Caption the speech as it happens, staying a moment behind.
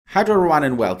Hi to everyone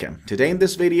and welcome. Today in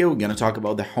this video we're going to talk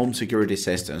about the home security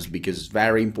systems because it's a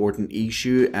very important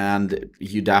issue and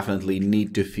you definitely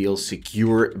need to feel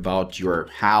secure about your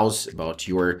house, about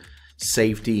your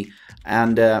safety.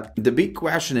 And the big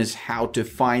question is how to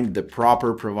find the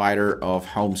proper provider of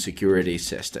home security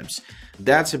systems.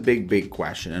 That's a big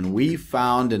question, and we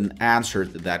found an answer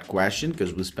to that question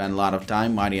because we spent a lot of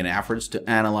time, money and efforts to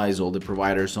analyze all the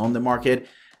providers on the market,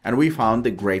 and we found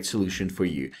a great solution for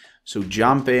you. So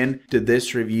jump in to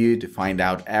this review to find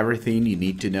out everything you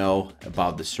need to know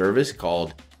about the service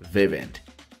called Vivint.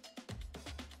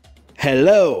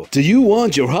 Hello! Do you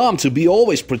want your home to be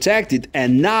always protected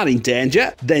and not in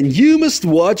danger? Then you must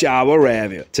watch our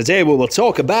review. Today we will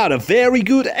talk about a very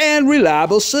good and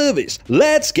reliable service.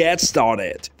 Let's get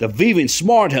started. The Vivint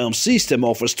Smart Home system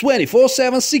offers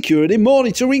 24/7 security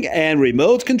monitoring and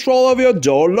remote control of your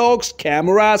door locks,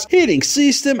 cameras, heating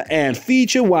system, and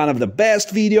feature one of the best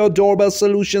video doorbell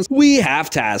solutions we have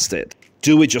tested.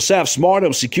 Do-it-yourself smart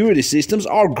home security systems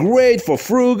are great for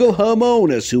frugal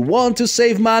homeowners who want to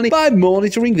save money by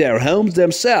monitoring their homes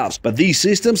themselves, but these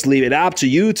systems leave it up to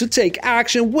you to take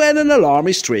action when an alarm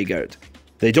is triggered.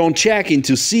 They don't check in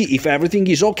to see if everything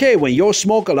is okay when your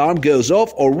smoke alarm goes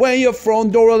off or when your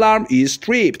front door alarm is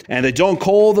tripped, and they don't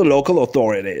call the local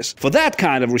authorities. For that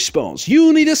kind of response,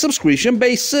 you need a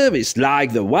subscription-based service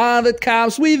like the one that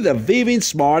comes with the Vivint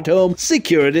Smart Home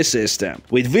security system.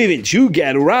 With Vivint, you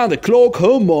get around-the-clock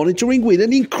home monitoring with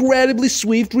an incredibly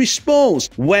swift response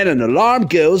when an alarm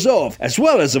goes off, as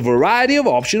well as a variety of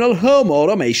optional home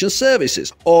automation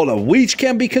services, all of which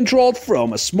can be controlled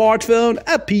from a smartphone,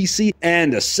 a PC,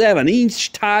 and a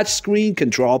 7-inch touchscreen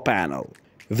control panel.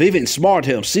 Vivint Smart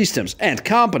Home systems and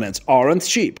components aren't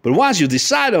cheap, but once you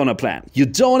decide on a plan, you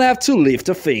don't have to lift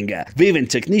a finger. Vivint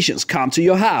technicians come to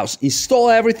your house, install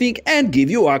everything, and give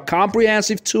you a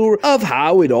comprehensive tour of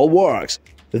how it all works.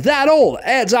 That all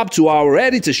adds up to our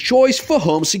editor's choice for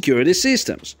home security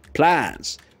systems: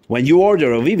 plans. When you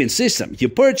order a Vivint system, you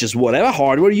purchase whatever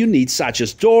hardware you need, such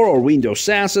as door or window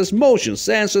sensors, motion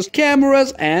sensors,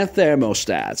 cameras, and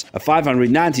thermostats. A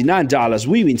 $599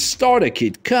 Vivint starter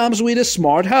kit comes with a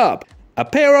smart hub, a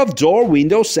pair of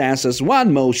door-window sensors,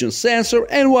 one motion sensor,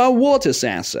 and one water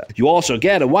sensor. You also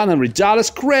get a $100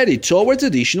 credit towards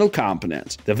additional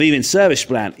components. The Vivint service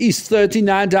plan is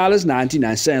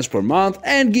 $39.99 per month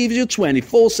and gives you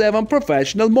 24/7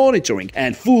 professional monitoring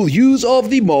and full use of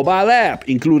the mobile app,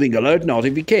 including alert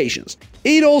notifications.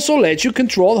 It also lets you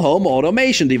control home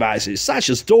automation devices such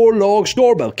as door locks,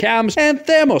 doorbell cams, and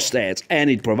thermostats, and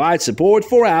it provides support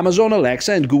for Amazon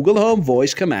Alexa and Google Home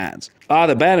voice commands.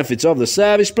 Other benefits of the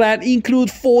service plan include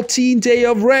 14 days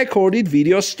of recorded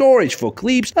video storage for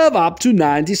clips of up to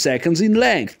 90 seconds in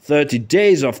length, 30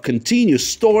 days of continuous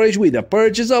storage with the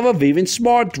purchase of a Vivint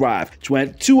Smart Drive,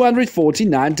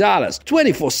 $249,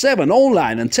 24/7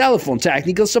 online and telephone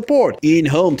technical support,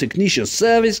 in-home technician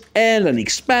service, and an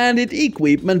expanded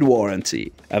equipment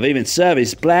warranty. A Vivint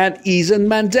service plan isn't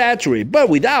mandatory, but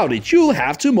without it you'll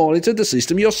have to monitor the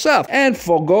system yourself and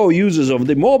forgo users of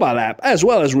the mobile app, as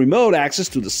well as remote access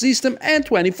to the system and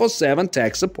 24/7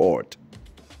 tech support.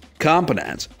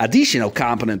 Components. Additional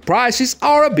component prices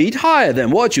are a bit higher than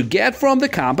what you get from the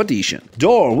competition.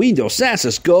 Door window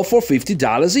sensors go for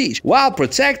 $50 each, while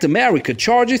Protect America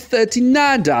charges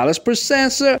 $39 per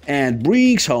sensor and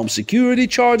Brinks Home Security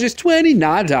charges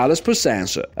 $29 per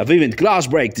sensor. A Vivint glass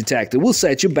break detector will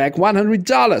set you back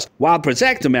 $100, while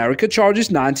Protect America charges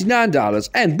 $99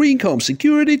 and Brinks Home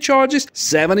Security charges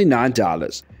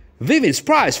 $79. Vivint's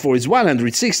price for its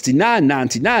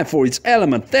 $169.99 for its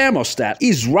Element thermostat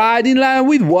is right in line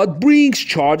with what Brinks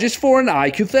charges for an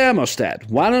IQ thermostat,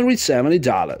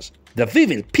 $170. The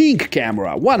Vivint Pink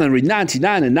camera,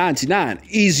 $199.99,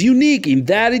 is unique in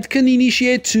that it can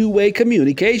initiate two-way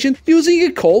communication using a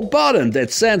call button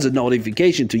that sends a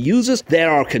notification to users that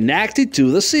are connected to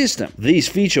the system. This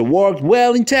feature worked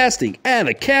well in testing, and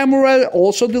the camera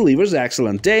also delivers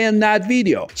excellent day and night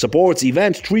video, supports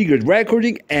event-triggered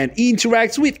recording, and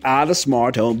interacts with other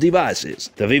smart home devices.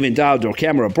 The Vivint Outdoor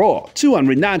Camera Pro,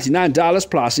 $299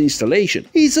 plus installation,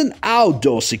 is an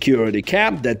outdoor security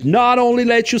cam that not only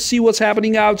lets you see what's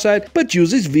happening outside, but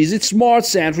uses Vivint Smart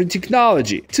Sentry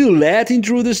technology to let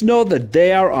intruders know that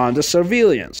they are under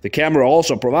surveillance. The camera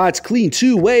also provides clean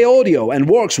two-way audio and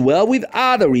works well with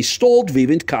other installed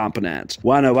Vivint components.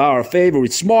 One of our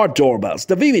favorite smart doorbells,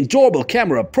 the Vivint Doorbell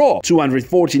Camera Pro,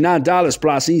 $249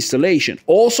 plus installation,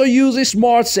 also uses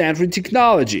Smart Sentry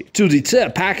technology to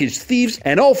deter package thieves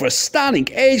and offers stunning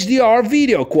HDR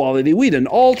video quality with an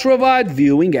ultra-wide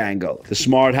viewing angle. The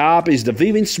Smart Hub is the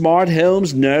Vivint Smart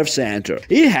Home's nerve center.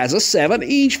 It has a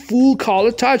 7-inch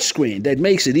full-color touchscreen that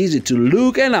makes it easy to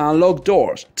lock and unlock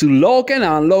doors,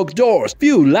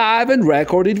 view live and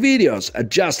recorded videos,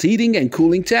 adjust heating and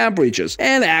cooling temperatures,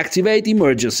 and activate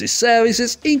emergency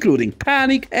services including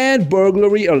panic and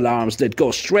burglary alarms that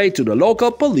go straight to the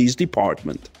local police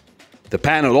department. The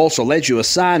panel also lets you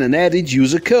assign and edit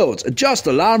user codes, adjust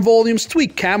alarm volumes,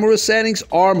 tweak camera settings,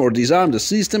 arm or disarm the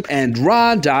system, and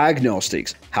run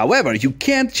diagnostics. However, you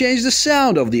can't change the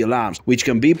sound of the alarms, which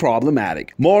can be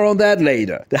problematic. More on that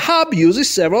later. The hub uses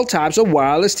several types of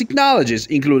wireless technologies,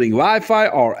 including Wi-Fi,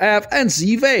 RF, and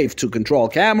Z-Wave to control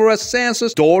cameras,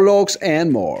 sensors, door locks,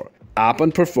 and more. App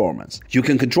and performance. You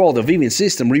can control the Vivint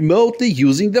system remotely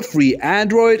using the free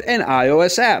Android and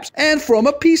iOS apps and from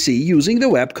a PC using the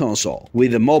web console.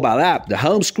 With the mobile app, the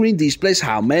home screen displays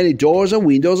how many doors and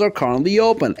windows are currently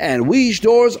open and which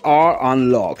doors are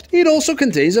unlocked. It also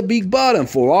contains a big button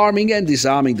for arming and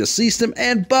disarming the system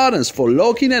and buttons for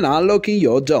locking and unlocking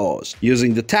your doors.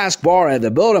 Using the taskbar at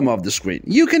the bottom of the screen,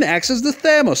 you can access the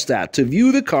thermostat to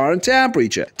view the current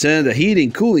temperature, turn the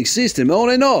heating cooling system on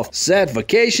and off, set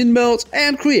vacation mode,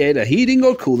 and create a heating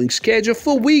or cooling schedule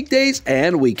for weekdays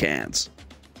and weekends.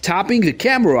 Tapping the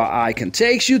camera icon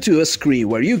takes you to a screen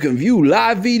where you can view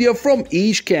live video from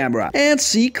each camera and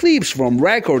see clips from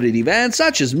recorded events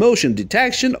such as motion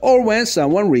detection or when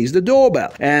someone rings the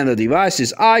doorbell. And the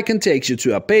device's icon takes you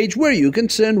to a page where you can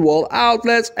turn wall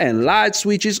outlets and light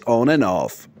switches on and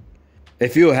off.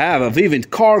 If you have a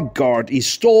Vivint Car Guard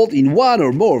installed in one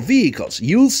or more vehicles,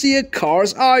 you'll see a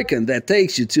car's icon that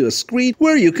takes you to a screen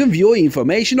where you can view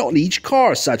information on each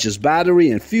car such as battery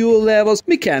and fuel levels,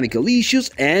 mechanical issues,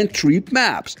 and trip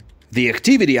maps. The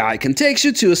activity icon takes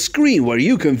you to a screen where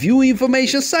you can view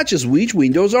information such as which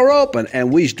windows are open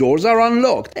and which doors are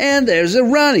unlocked, and there's a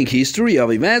running history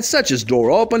of events such as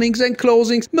door openings and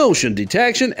closings, motion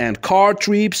detection, and car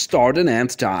trip start and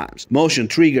end times.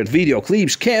 Motion-triggered video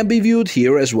clips can be viewed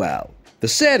here as well. The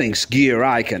settings gear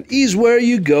icon is where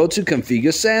you go to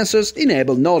configure sensors,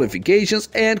 enable notifications,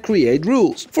 and create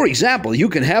rules. For example, you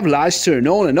can have lights turn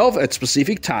on and off at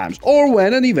specific times or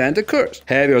when an event occurs,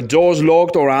 have your doors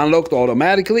locked or unlocked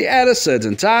automatically at a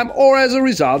certain time or as a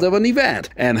result of an event,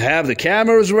 and have the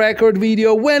cameras record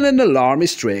video when an alarm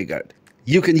is triggered.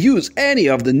 You can use any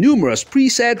of the numerous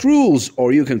preset rules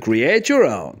or you can create your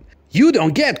own. You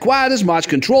don't get quite as much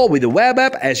control with the web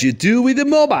app as you do with the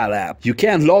mobile app. You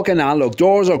can't lock and unlock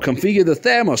doors or configure the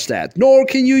thermostat, nor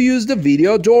can you use the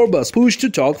video doorbell's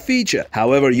push-to-talk feature.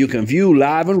 However, you can view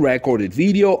live and recorded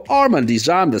video, arm and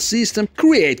disarm the system,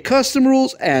 create custom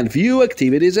rules, and view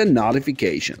activities and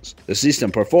notifications. The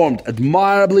system performed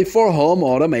admirably for home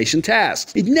automation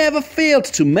tasks. It never failed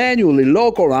to manually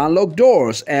lock or unlock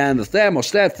doors, and the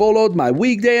thermostat followed my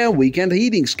weekday and weekend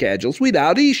heating schedules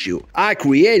without issue. I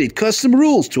created custom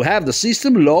rules to have the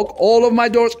system lock all of my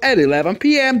doors at 11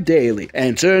 p.m. daily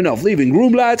and turn off living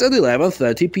room lights at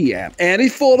 11:30 p.m. and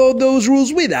it followed those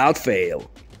rules without fail.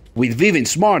 With Vivint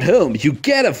Smart Home, you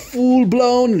get a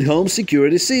full-blown home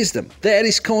security system that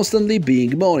is constantly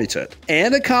being monitored,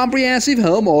 and a comprehensive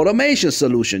home automation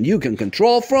solution you can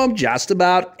control from just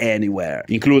about anywhere,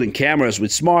 including cameras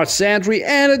with smart sentry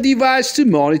and a device to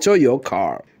monitor your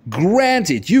car.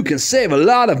 Granted, you can save a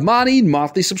lot of money in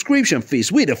monthly subscription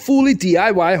fees with a fully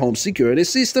DIY home security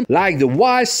system like the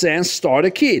WiseSense Starter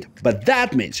Kit, but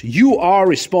that means you are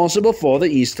responsible for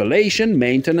the installation,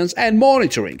 maintenance, and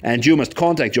monitoring, and you must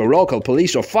contact your local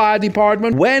police or fire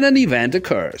department when an event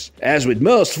occurs. As with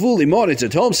most fully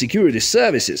monitored home security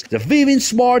services, the Vivint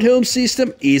Smart Home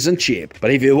system isn't cheap,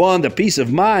 but if you want the peace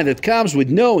of mind that comes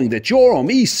with knowing that your home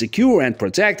is secure and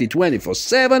protected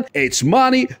 24/7, it's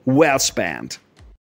money well spent.